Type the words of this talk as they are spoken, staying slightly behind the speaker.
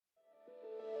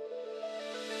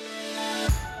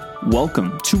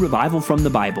Welcome to Revival from the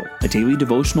Bible, a daily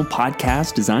devotional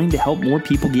podcast designed to help more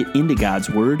people get into God's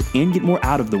Word and get more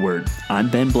out of the Word.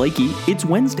 I'm Ben Blakey. It's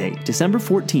Wednesday, December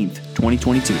 14th,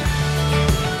 2022.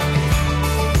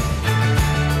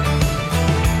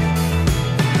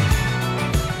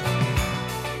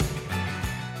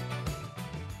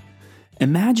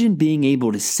 Imagine being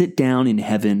able to sit down in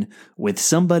heaven with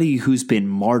somebody who's been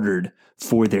martyred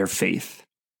for their faith.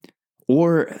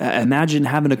 Or imagine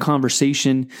having a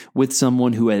conversation with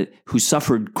someone who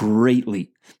suffered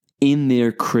greatly in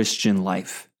their Christian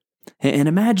life. And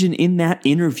imagine in that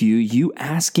interview, you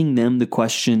asking them the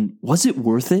question, was it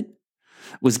worth it?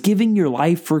 Was giving your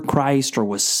life for Christ or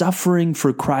was suffering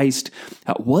for Christ,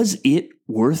 was it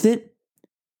worth it?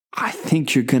 I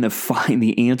think you're going to find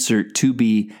the answer to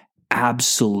be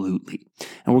absolutely.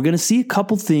 And we're going to see a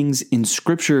couple things in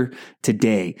Scripture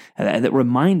today that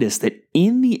remind us that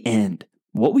in the end,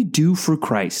 what we do for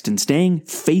Christ and staying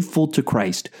faithful to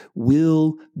Christ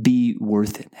will be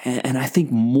worth it. And I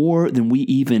think more than we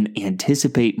even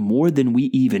anticipate, more than we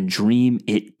even dream,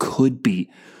 it could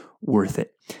be worth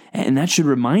it. And that should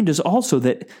remind us also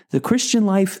that the Christian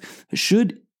life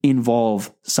should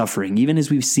involve suffering. Even as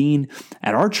we've seen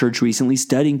at our church recently,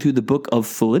 studying through the book of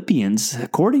Philippians,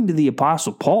 according to the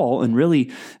Apostle Paul, and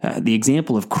really the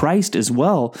example of Christ as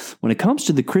well, when it comes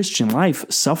to the Christian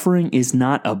life, suffering is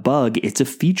not a bug, it's a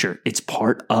feature. It's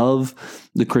part of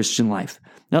the Christian life.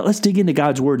 Now let's dig into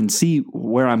God's Word and see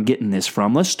where I'm getting this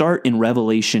from. Let's start in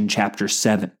Revelation chapter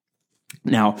 7.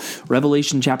 Now,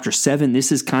 Revelation chapter 7,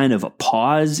 this is kind of a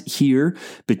pause here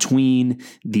between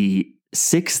the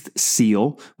sixth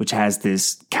seal, which has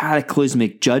this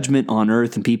cataclysmic judgment on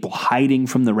earth and people hiding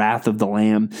from the wrath of the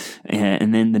Lamb.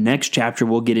 And then the next chapter,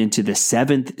 we'll get into the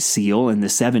seventh seal and the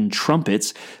seven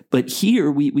trumpets. But here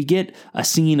we get a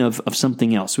scene of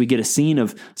something else. We get a scene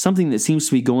of something that seems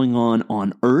to be going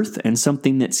on earth and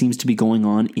something that seems to be going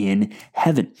on in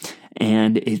heaven.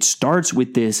 And it starts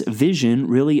with this vision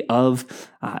really of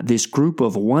this group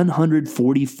of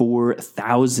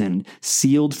 144,000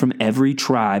 sealed from every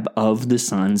tribe of the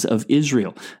sons of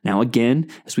Israel. Now, again,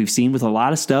 as we've seen with a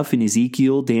lot of stuff in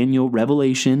Ezekiel, Daniel,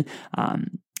 Revelation,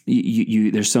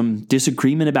 there's some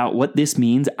disagreement about what this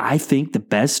means. I think the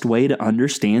best way to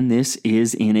understand this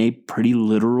is in a pretty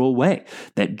literal way,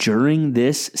 that during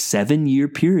this 7-year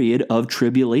period of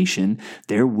tribulation,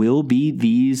 there will be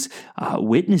these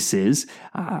witnesses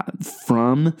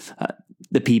from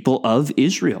the people of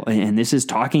Israel. And this is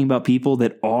talking about people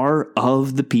that are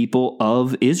of the people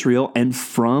of Israel and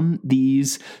from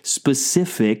these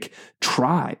specific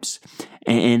tribes.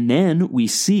 And then we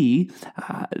see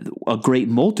a great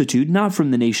multitude, not from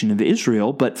the nation of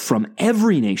Israel, but from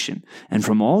every nation and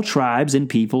from all tribes and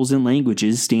peoples and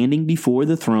languages standing before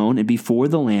the throne and before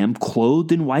the Lamb,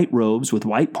 clothed in white robes with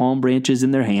white palm branches in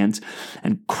their hands,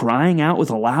 and crying out with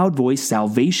a loud voice,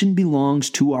 "Salvation belongs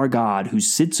to our God who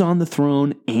sits on the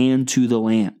throne and to the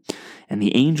Lamb." And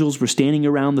the angels were standing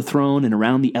around the throne and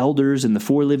around the elders and the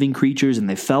 4 living creatures, and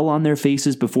they fell on their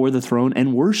faces before the throne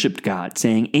and worshiped God,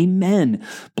 saying, "Amen.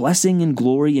 Blessing and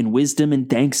glory and wisdom and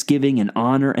thanksgiving and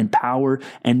honor and power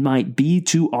and might be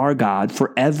to our God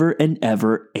forever and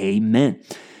ever. Amen."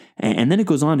 And then it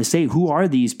goes on to say, who are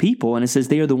these people? And it says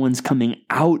they are the ones coming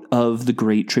out of the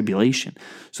great tribulation.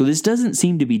 So this doesn't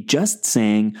seem to be just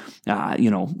saying,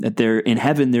 that they're in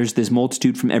heaven, there's this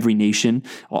multitude from every nation,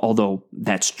 although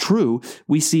that's true.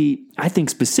 We see, I think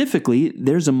specifically,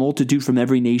 there's a multitude from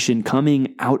every nation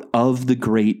coming out of the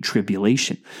great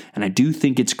tribulation. And I do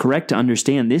think it's correct to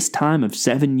understand this time of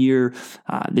 7-year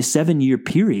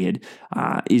period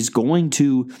is going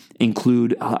to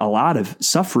include a lot of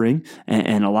suffering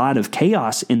and a lot of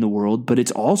chaos in the world, but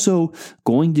it's also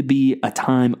going to be a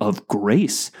time of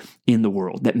grace in the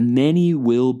world, that many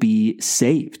will be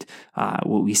saved.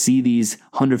 We see these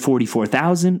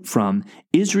 144,000 from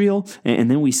Israel, and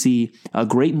then we see a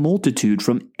great multitude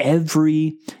from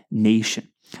every nation.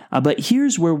 But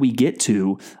here's where we get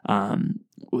to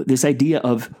this idea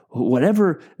of,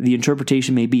 whatever the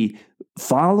interpretation may be,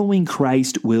 following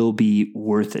Christ will be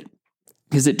worth it.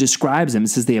 Because it describes them, it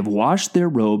says they have washed their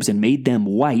robes and made them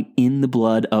white in the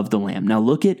blood of the Lamb. Now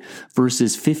look at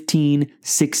verses 15,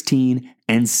 16,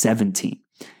 and 17.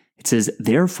 It says,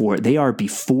 "Therefore they are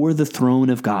before the throne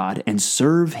of God and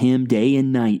serve him day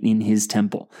and night in his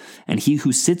temple. And he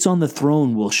who sits on the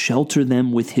throne will shelter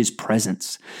them with his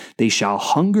presence. They shall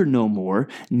hunger no more,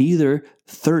 neither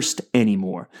thirst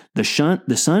anymore. The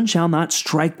sun shall not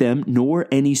strike them, nor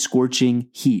any scorching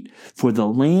heat. For the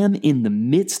Lamb in the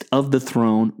midst of the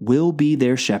throne will be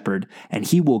their shepherd, and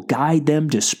he will guide them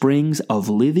to springs of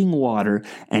living water,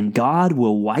 and God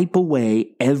will wipe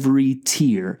away every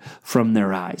tear from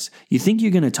their eyes. You think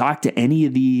you're going to talk to any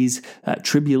of these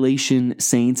tribulation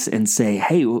saints and say,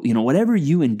 hey, whatever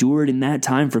you endured in that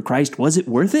time for Christ, was it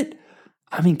worth it?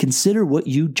 I mean, consider what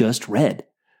you just read.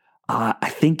 I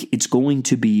think it's going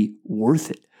to be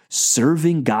worth it.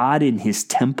 Serving God in his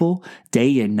temple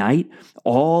day and night,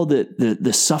 all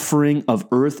the suffering of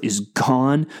earth is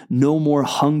gone. No more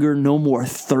hunger, no more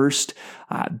thirst.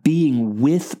 Being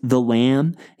with the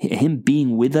Lamb, him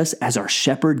being with us as our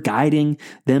shepherd, guiding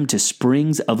them to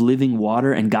springs of living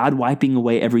water, and God wiping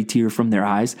away every tear from their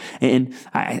eyes. And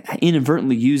I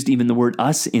inadvertently used even the word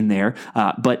us in there,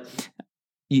 but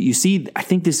you see, I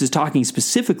think this is talking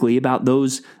specifically about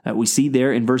those that we see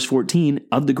there in verse 14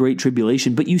 of the Great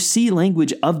Tribulation. But you see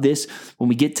language of this when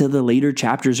we get to the later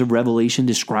chapters of Revelation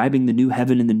describing the new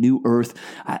heaven and the new earth,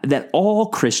 that all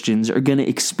Christians are going to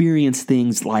experience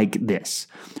things like this.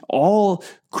 All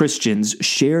Christians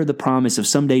share the promise of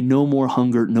someday no more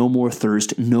hunger, no more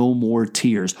thirst, no more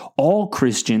tears. All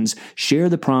Christians share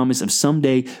the promise of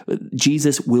someday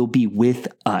Jesus will be with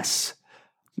us.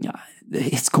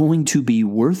 It's going to be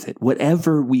worth it.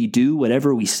 Whatever we do,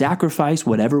 whatever we sacrifice,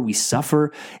 whatever we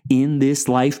suffer in this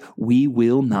life, we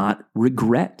will not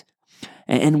regret.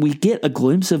 And we get a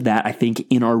glimpse of that, I think,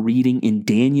 in our reading in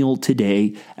Daniel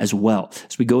today as well.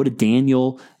 So we go to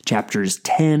Daniel chapters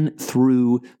 10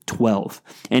 through 12.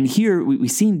 And here we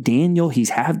see Daniel,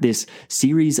 he's had this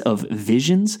series of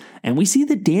visions, and we see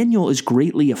that Daniel is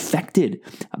greatly affected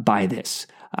by this.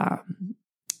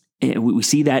 We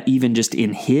see that even just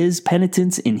in his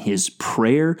penitence, in his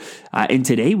prayer. And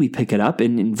today we pick it up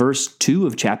in verse 2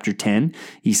 of chapter 10.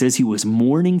 He says he was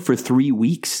mourning for 3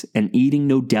 weeks and eating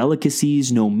no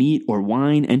delicacies, no meat or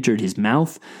wine entered his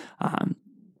mouth.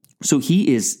 So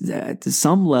he is at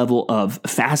some level of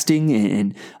fasting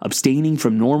and abstaining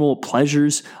from normal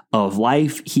pleasures of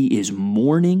life. He is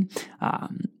mourning.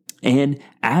 And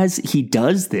as he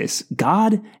does this,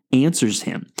 God answers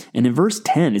him. And in verse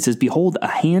 10, it says, "Behold, a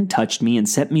hand touched me and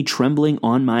set me trembling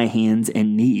on my hands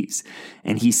and knees.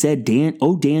 And he said,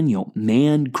 O Daniel,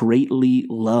 man greatly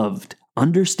loved,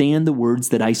 understand the words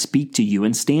that I speak to you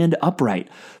and stand upright.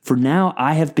 For now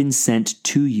I have been sent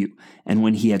to you." And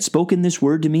when he had spoken this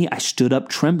word to me, I stood up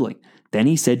trembling. Then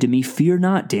he said to me, "Fear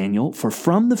not, Daniel, for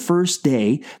from the first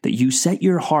day that you set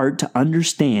your heart to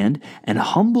understand and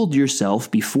humbled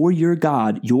yourself before your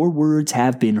God, your words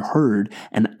have been heard,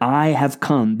 and I have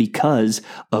come because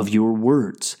of your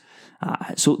words."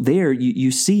 So there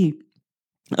you see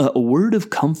a word of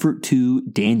comfort to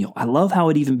Daniel. I love how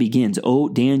it even begins. "O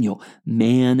Daniel,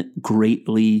 man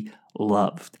greatly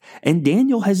loved." And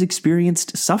Daniel has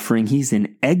experienced suffering. He's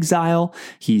in exile.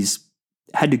 He's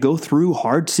had to go through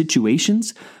hard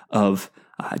situations of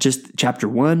just chapter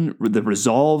 1, the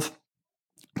resolve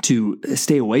to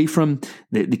stay away from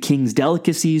the king's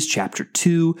delicacies. Chapter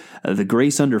 2, the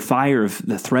grace under fire of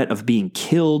the threat of being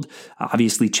killed.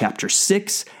 Obviously, chapter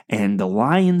 6, and the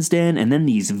lion's den, and then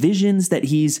these visions that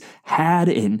he's had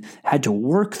and had to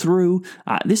work through.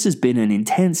 This has been an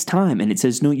intense time. And it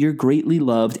says, no, you're greatly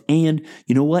loved. And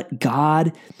you know what?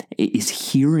 God is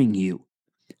hearing you.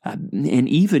 And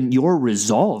even your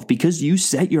resolve, because you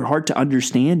set your heart to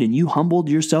understand and you humbled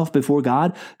yourself before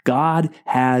God, God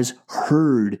has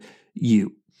heard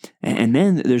you. And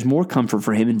then there's more comfort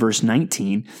for him in verse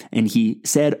 19. And he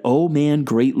said, "O man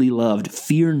greatly loved,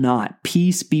 fear not,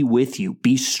 peace be with you,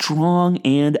 be strong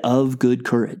and of good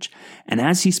courage." And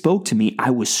as he spoke to me,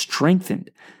 I was strengthened.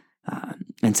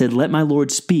 And said, "Let my Lord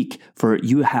speak, for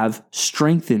you have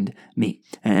strengthened me."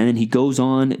 And then he goes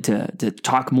on to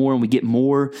talk more, and we get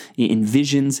more in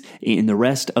visions in the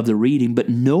rest of the reading. But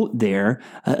note there,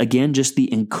 again, just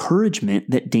the encouragement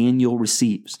that Daniel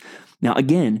receives. Now,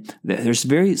 again, there's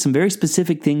some very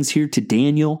specific things here to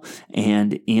Daniel,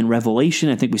 and in Revelation,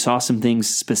 I think we saw some things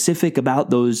specific about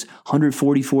those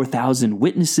 144,000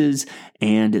 witnesses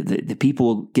and the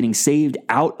people getting saved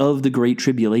out of the Great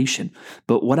Tribulation.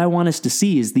 But what I want us to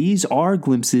see is these are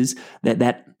glimpses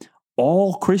that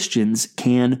all Christians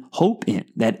can hope in.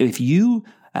 That if you,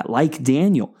 like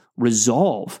Daniel,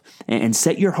 resolve and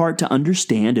set your heart to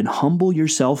understand and humble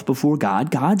yourself before God,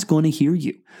 God's going to hear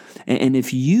you. And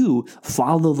if you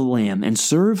follow the Lamb and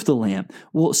serve the Lamb,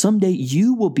 well, someday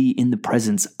you will be in the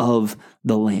presence of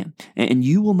the Lamb, and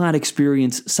you will not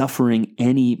experience suffering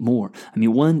anymore. I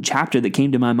mean, one chapter that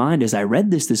came to my mind as I read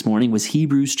this morning was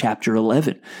Hebrews chapter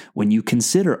 11. When you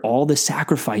consider all the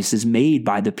sacrifices made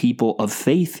by the people of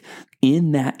faith,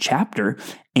 in that chapter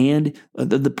and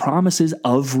the promises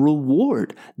of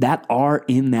reward that are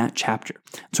in that chapter.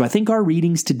 So I think our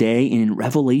readings today in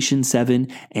Revelation 7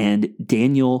 and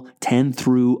Daniel 10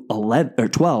 through 11 or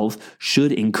 12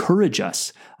 should encourage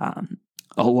us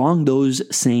along those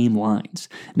same lines.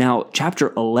 Now,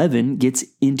 chapter 11 gets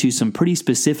into some pretty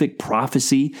specific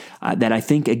prophecy that I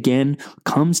think, again,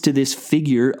 comes to this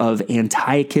figure of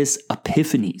Antiochus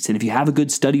Epiphanes. And if you have a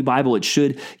good study Bible, it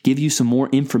should give you some more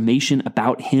information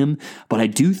about him. But I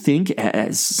do think,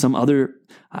 as some other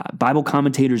Bible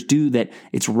commentators do, that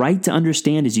it's right to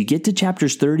understand as you get to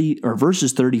chapters 30 or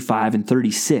verses 35 and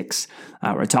 36,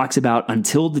 where it talks about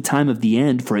until the time of the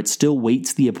end, for it still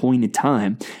waits the appointed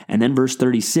time. And then verse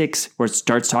 36, where it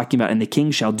starts talking about, and the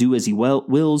king shall do as he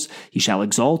wills, he shall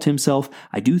exalt himself.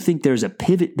 I do think there's a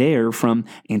pivot there from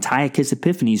Antiochus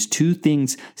Epiphanes to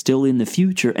things still in the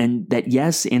future. And that,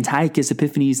 yes, Antiochus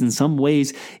Epiphanes in some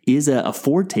ways is a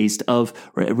foretaste of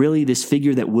really this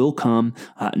figure that will come,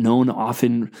 known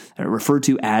often referred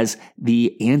to as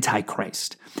the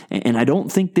Antichrist. And I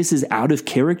don't think this is out of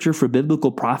character for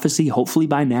biblical prophecy. Hopefully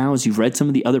by now, as you've read some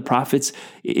of the other prophets,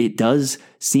 it does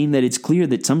seem that it's clear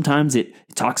that sometimes it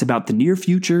talks about the near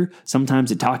future,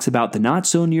 sometimes it talks about the not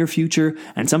so near future,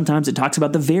 and sometimes it talks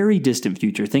about the very distant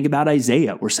future. Think about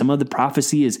Isaiah, where some of the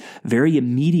prophecy is very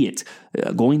immediate,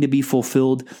 going to be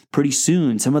fulfilled pretty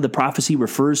soon. Some of the prophecy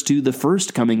refers to the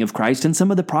first coming of Christ, and some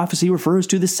of the prophecy refers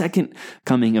to the second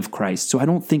coming of Christ. So I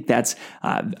don't think that's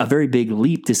a very big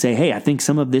leap to say, hey, I think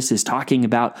some of this is talking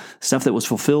about stuff that was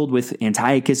fulfilled with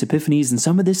Antiochus Epiphanes, and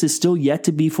some of this is still yet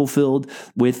to be fulfilled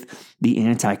with the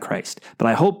Antichrist. But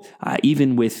I hope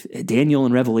even with Daniel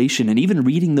and Revelation, and even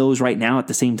reading those right now at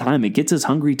the same time, it gets us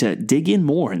hungry to dig in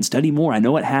more and study more. I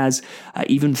know it has,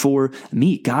 even for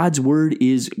me. God's word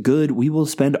is good. We will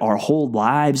spend our whole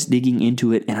lives digging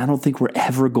into it, and I don't think we're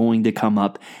ever going to come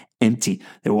up empty.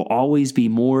 There will always be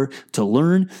more to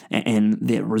learn, and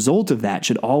the result of that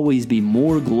should always be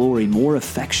more glory, more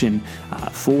affection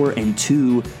for and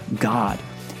to God.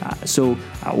 So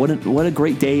what a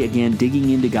great day, again,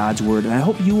 digging into God's word. And I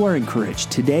hope you are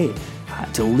encouraged today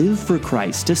to live for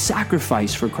Christ, to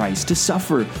sacrifice for Christ, to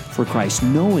suffer for Christ,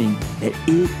 knowing that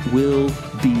it will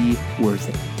be worth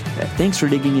it. Thanks for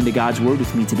digging into God's word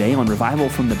with me today on Revival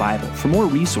from the Bible. For more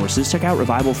resources, check out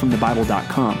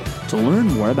revivalfromthebible.com. To learn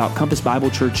more about Compass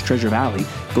Bible Church Treasure Valley,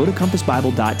 go to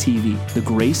compassbible.tv. The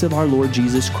grace of our Lord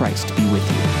Jesus Christ be with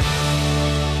you.